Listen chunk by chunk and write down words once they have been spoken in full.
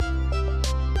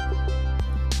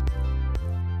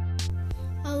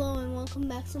welcome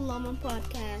back to Llama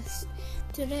Podcast.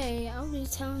 Today, I'll be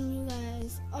telling you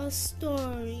guys a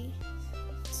story.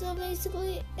 So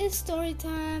basically, it's story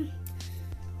time.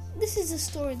 This is a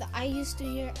story that I used to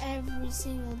hear every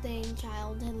single day in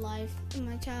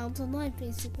my childhood life,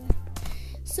 basically.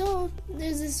 So,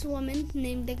 there's this woman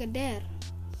named Dagader.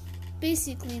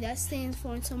 Basically, that stands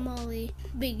for in Somali,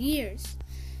 big ears.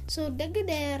 So,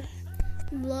 Dagader,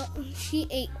 she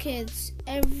ate kids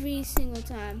every single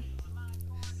time.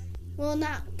 Well,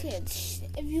 not kids.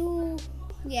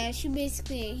 She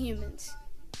basically ate humans.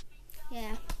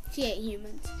 Yeah, she ate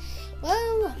humans.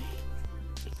 But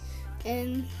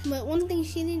one thing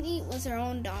she didn't eat was her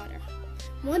own daughter.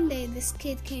 One day, this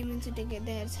kid came into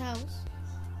Dagader's house,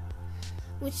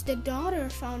 which the daughter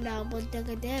found out, but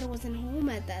Dagader wasn't home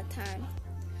at that time.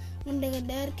 When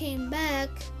Dagader came back,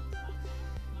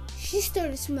 she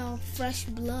started to smell fresh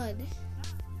blood.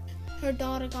 Her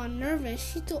daughter got nervous.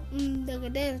 She told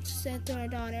Dagader said to her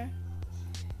daughter,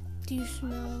 "Do you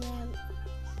smell that?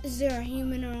 Is there a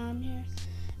human around here?"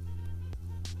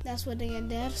 That's what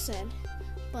Dagader said.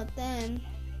 But then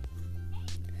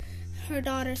her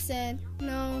daughter said,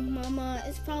 "No, Mama,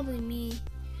 it's probably me.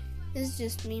 It's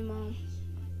just me, Mom."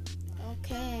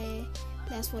 Okay,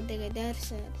 that's what Dagader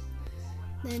said.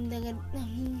 Then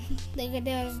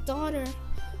Dagader's daughter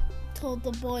told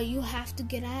the boy, "You have to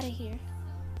get out of here."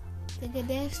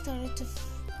 Dagader started to...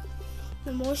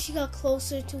 The more she got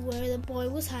closer to where the boy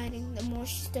was hiding, the more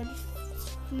she started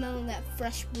smelling that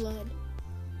fresh blood.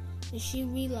 And she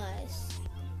realized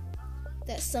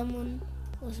that someone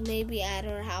was maybe at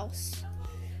her house.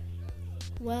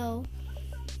 Well,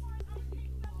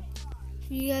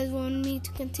 if you guys want me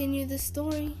to continue the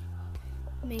story,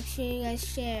 make sure you guys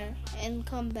share and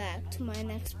come back to my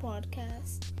next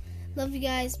podcast. Love you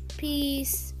guys.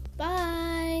 Peace.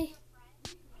 Bye.